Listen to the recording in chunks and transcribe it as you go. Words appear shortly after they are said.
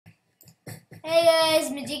Hey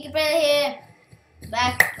guys, Majiki Brother here.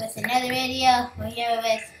 Back with another video. We're here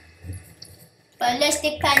with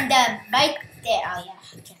Ballistic Panda right there. Oh yeah,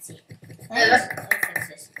 I can't see. Let me fix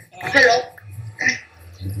this. Yeah. Hello.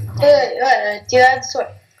 Okay. Do you have the sword?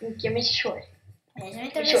 Give me the sword. Okay, let me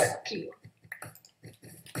Give throw me the sword. this. Up to you.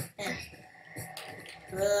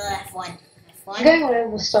 F1. I'm getting rid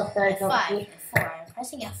of the stuff that I don't F5. need. F4. I'm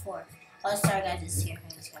pressing F4. Oh, sorry guys, it's here. I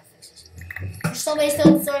just gotta fix this. There's so many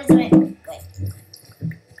swords in my. Wait.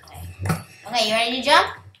 Okay, you ready to jump?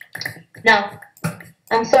 No.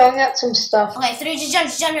 I'm throwing out some stuff. Okay, 3, just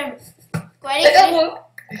jump, jump. Ready? Woo!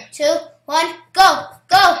 2, 1, go!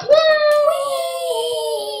 Go!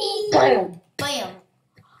 Bam. Bam!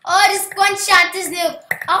 Oh, just one shot this noob.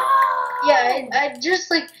 Oh! Yeah, I just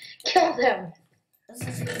like killed him. This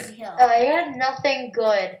is an easy kill. I had nothing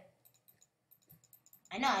good.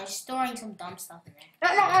 I know, I'm just storing some dumb stuff in there.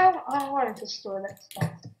 No, I don't want to store that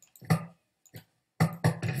stuff.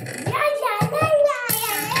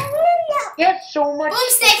 You had so much.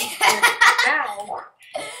 Boomstick! Ow.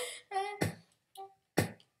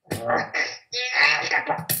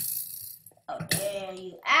 Oh, dare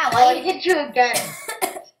you. Ow, Oh, I why hit you again.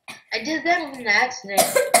 I did that on an accident.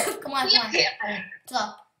 Come on, come on. Let's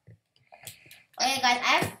go. Okay, guys,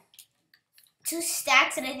 I have 2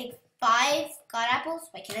 stacks and I think 5 god apples.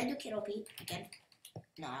 Wait, can I do Kid OP again?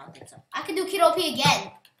 No, I don't think so. I can do Kid OP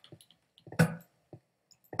again.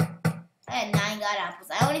 I had 9 god apples.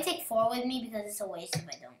 I only take 4 with me because it's a waste if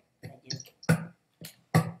I don't. If I do.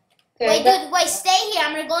 Wait, dude, wait, stay here.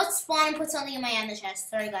 I'm gonna go spawn and put something in my ender chest.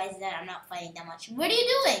 Sorry, guys, that I'm not fighting that much. What are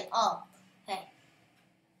you doing? Oh, okay.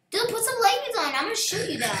 Dude, put some leggings on. I'm gonna shoot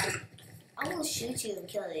you down. I'm gonna shoot you and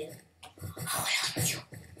kill you. Oh, I love you.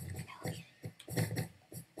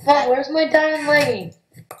 Mom, where's my diamond legging?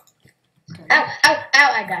 Ow, ow,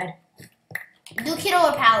 ow, I died. Do Kid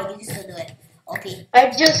overpowered. You can still do it. OP. I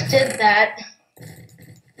just did that.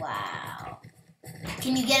 Wow.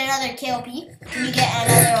 Can you get another KOP? Can you get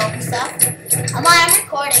another OP stuff? I'm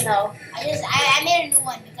recording. No. I made a new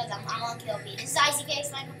one because I'm on KOP. This is ICK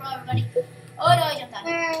Sniper Pro, everybody. Oh no, I jumped out.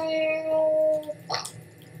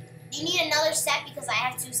 You need another set because I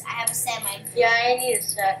have a set in my. Yeah, I need a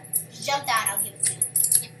set. Just jump down, I'll give it to you.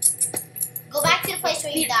 Go back to the place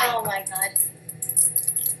where you died. Oh my god.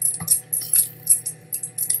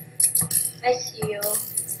 I see you.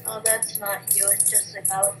 Oh, that's not you. It's just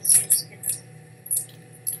about the same skin.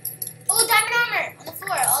 Oh, diamond armor on the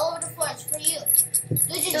floor, all over the floor. It's for you. Dude,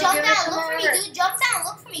 just Dude, jump give me down. some Look for me, armor. dude. Jump down.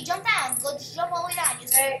 Look for me. Jump down. Go. Just jump all the way down.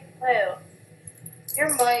 Just. Hey, Leo. Your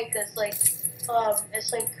mic is like,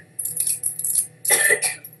 it's like.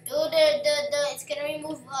 Dude, it's gonna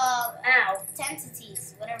remove Ow.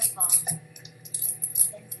 entities, whatever it's called.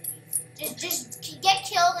 Just get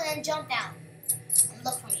killed and then jump down and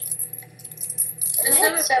look for me. Is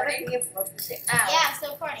it 70? Ow. Yeah, I'm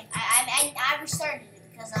still recording. I restarted it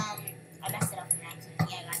because I messed it up in accident.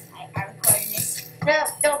 Yeah, guys, I recorded this. No,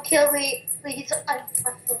 don't kill me, please. I'm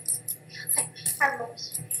harmless.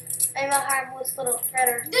 I'm a harmless little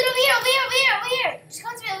critter. Dude, over here. Just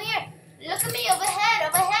come to me, over here. Look at me, overhead.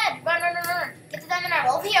 Run. Get the diamond armor.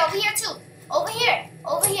 Over here too. Over here.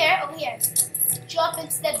 Drop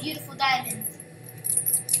into that beautiful diamond.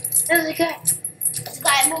 There's a guy. There's a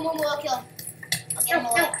guy. Move, I'll kill him. I'll get him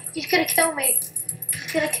away. No, he's gonna kill me.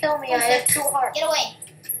 I have 2 hearts. Get away.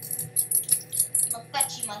 I'll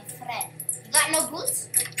fetch you, my friend. You got no boots?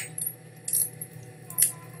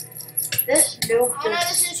 This noob Oh no,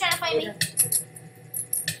 this is trying to fight me. I'm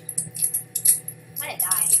gonna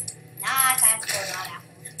die. Nah, it's time for not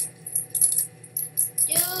apples.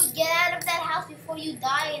 Dude, get out of that house before you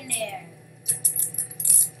die in there.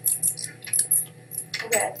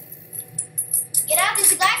 Okay. Get out,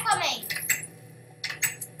 there's a guy coming.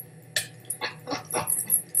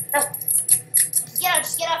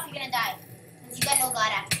 Just get out if you're gonna die. Because you got no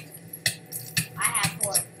god apple. I have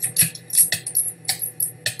 4.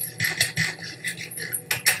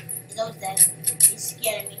 He's always dead. He's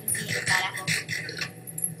scared of me. He's eating a god apple.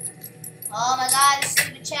 Oh my god, this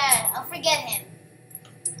stupid Chad. I'll forget him.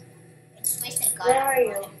 I just wasted a god Where apple. are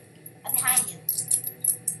you? I'm behind you.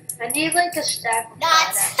 I need like a stack of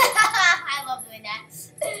Nuts! God apples. I love doing that.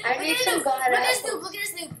 I need some God Look at this apples. noob, look at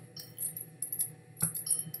this noob.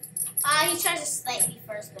 He tries to snipe me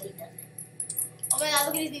first, but he doesn't. Oh my god,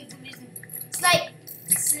 look at this noob,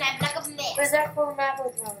 Snipe like a man. Where's that full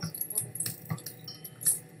apples?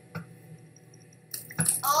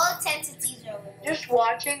 All entities are over here. Just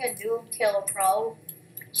watching a noob kill a pro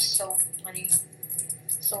is so funny.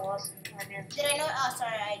 So awesome. I mean, Did I know? Oh,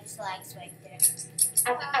 sorry, I just lagged right there.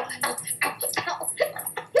 ow.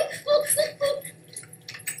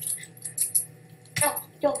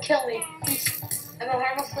 Don't kill me, please. I'm a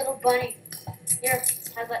harmless little bunny. Here,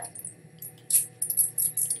 have that.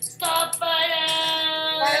 Stop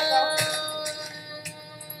fighting! Let it go.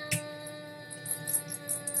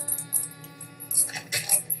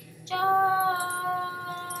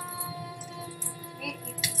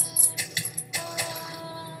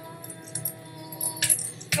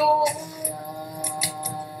 Go.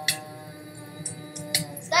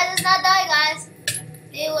 This guy does not die, guys.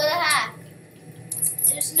 They would have.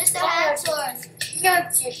 There's Mr. Hacksaws.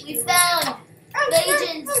 We found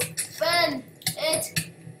Legends. Burn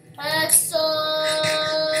it. Hacksaws.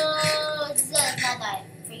 This guy does not die.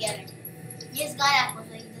 Forget it. He has God apples,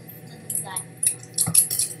 but he doesn't die.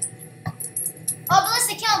 Oh,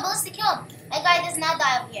 Ballista, kill him. Ballista, kill him. That guy does not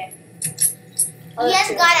die over here. Oh, He has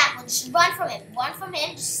a God apple. Just run from him. Run from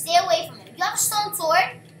him. Just stay away from him. If you have a stone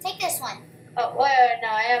sword, take this one. Oh, wait, no,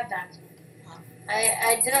 I have that.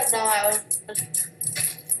 I didn't know I was.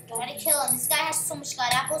 Try to kill him. This guy has so much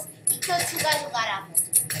God apples. He killed 2 guys with God apples.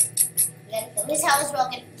 We gotta kill him. His health is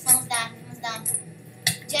broken. Someone's down. Someone's down.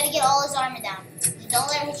 You gotta get all his armor down. Don't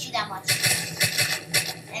let him hit you that much.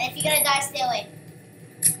 And if you're gonna die, stay away.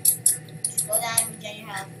 Just go down and regen your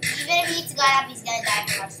health. Even if he eats a God apple, he's gonna die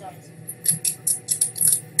from our swords.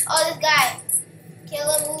 Oh, this guy.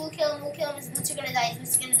 Kill him. Ooh, kill him. Ooh, kill him. His boots are gonna die. His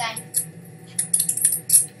boots are gonna die.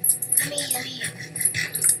 Let me eat.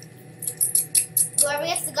 Whoever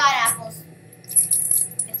gets the God apples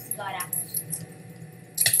gets the God apples.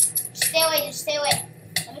 Just stay away. Just stay away.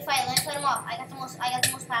 Let me fight him off. I got the most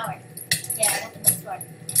power. Yeah, I got the best sword.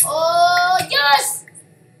 Oh yes!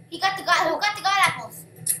 Who got the God apples?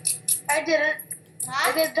 I didn't. Huh?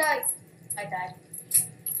 I didn't die. I died.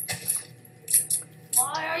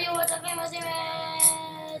 Why are you attacking my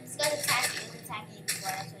teammate? This guy's attacking. He was attacking you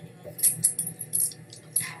before. That's what he was.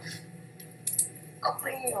 Oh,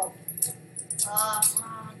 bam.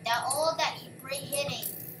 Oh, all that great hitting.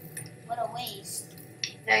 What a waste.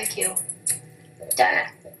 Thank you. Damn it.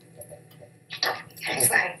 Stop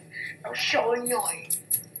anyway. I'm so annoying.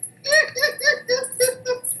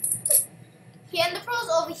 Here, and the pro's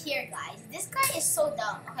over here, guys. This guy is so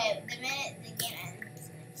dumb. Okay, the minute the game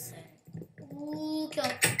ends. Ooh, kill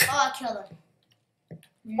him. Oh, I killed him.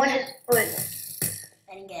 What is good? I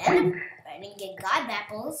didn't get God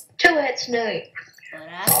apples. 2 hits, no. But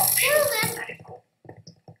I killed him.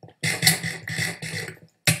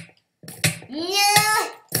 Yeah.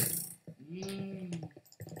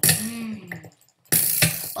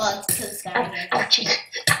 Oh, let's kill this guy right here.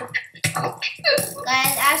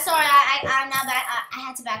 Guys, I'm sorry. I'm now back. I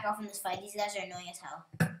had to back off from this fight. These guys are annoying as hell.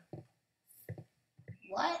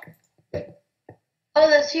 What? Oh,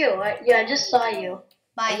 that's you. Yeah, I just saw you.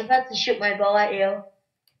 I was Bye. about to shoot my bow at you.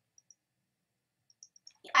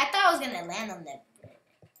 I thought I was gonna land on them.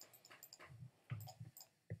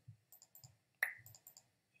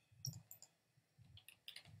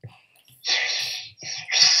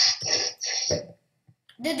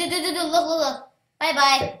 Look.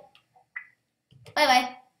 Bye.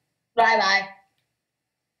 Bye.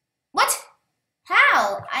 What?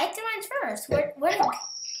 How? I had to run first. Where?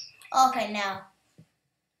 Okay, now.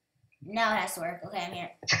 Now it has to work. Okay, I'm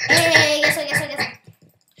here. Hey, guess what?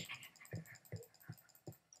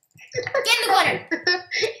 Get in the corner.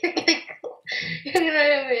 You're gonna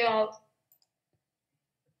hit me off.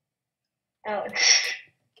 Ouch.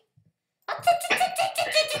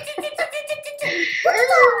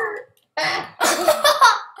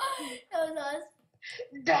 That was us.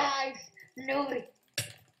 Die. No.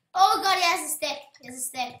 Oh god, he has a stick. He has a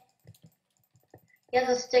stick.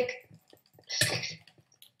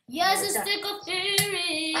 He has a stick of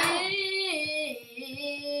fury.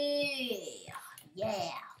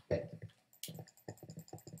 Yeah.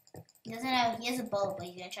 He has a bow, but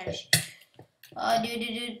he's gonna try to shoot. Oh,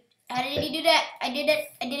 dude. How did he do that? I did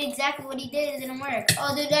exactly what he did. It didn't work.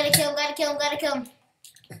 Oh, dude, gotta kill him.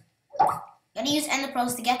 Gotta use Ender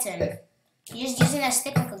Pearls to get to him. He's just using that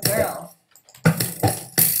stick like a girl.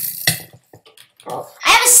 Oh. I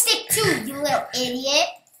have a stick too, you little idiot.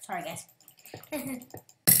 Sorry, guys. Idiot.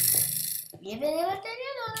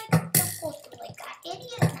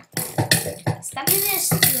 Stop using a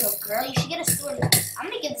stick, you little girl. You should get a sword. I'm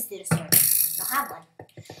gonna give this dude a sword. I'll have one.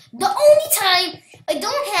 The only time I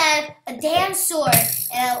don't have a damn sword,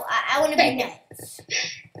 and I want to be nice.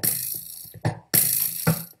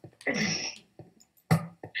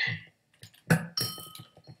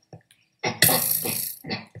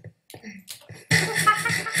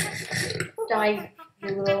 Die,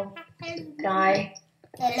 you little guy.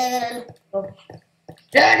 Hello. Oh.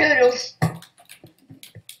 No noodles.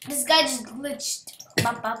 This guy just glitched.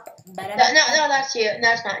 No, that's you.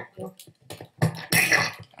 That's not you.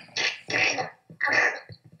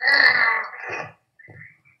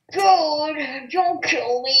 Dude, don't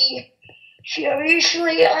kill me.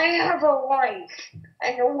 Seriously, I have a wife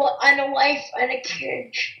and a wife and a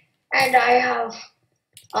kid, and I have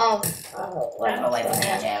what I have a else wife do I and kids. I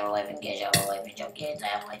have? have a wife and kids. I have a wife and two kids. I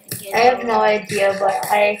have a wife and kids. I have no idea, but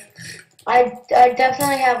I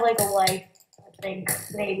definitely have like a wife. I think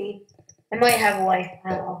maybe I might have a wife. I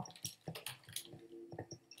don't know.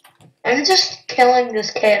 I'm just killing this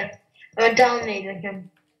kid. I'm dominating him.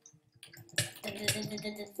 I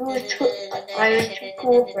was too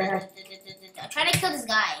cool for him. I'm trying to kill this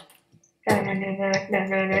guy. Okay,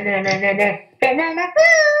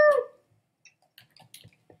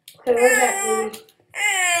 where's that movie?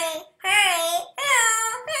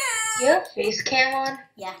 You have face cam on?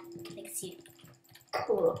 Yeah, I can see it.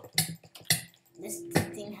 Cool. This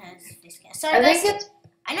thing has face cam. Sorry, I guys. think it's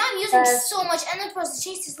I know I'm using so much Ender Pearls to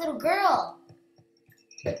chase this little girl.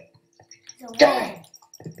 So Don't.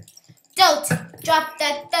 Don't drop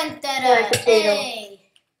that dun da Like da. potato. Hey.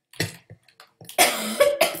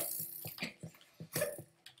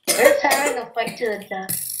 They're just having a fight to the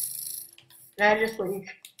death. And I just leave.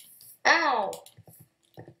 Ow!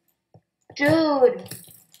 Dude!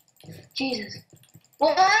 Jesus.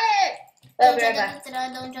 What? I'll be right back.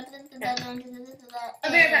 Don't drop that.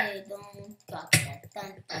 I'll be right back. Hey, don't drop that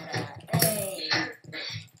dun da da. Hey.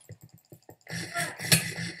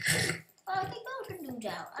 I'll take both of you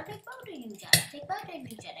down. I'll take both of you down. I take both of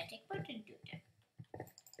you down. I take both of you down.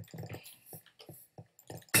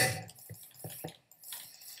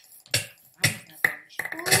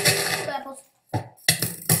 Ooh, apples.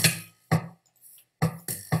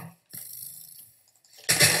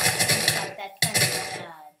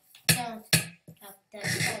 Don't drop that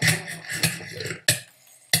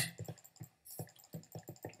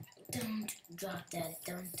Don't drop that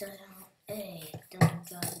dun da da. Hey, don't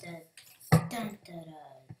drop that dun da da.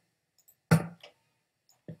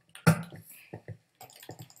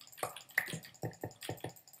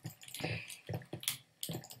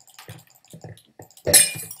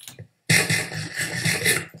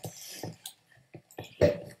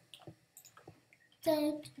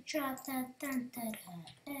 Don't drop that dun da da.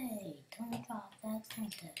 Hey, don't drop that dun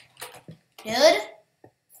da da. Dude?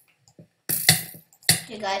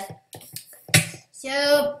 Hey guys.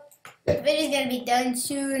 So, the video's gonna be done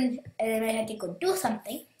soon, and then I have to go do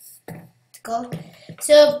something. Let's go.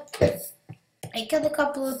 So, I killed a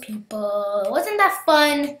couple of people. Wasn't that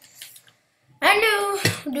fun? I know.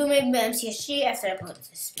 Do maybe MCSG after I upload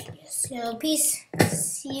this video. So, peace.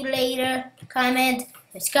 See you later. Comment,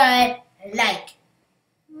 subscribe, and like.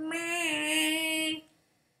 Wait,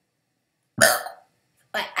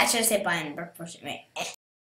 I should have said bye in birth person, right?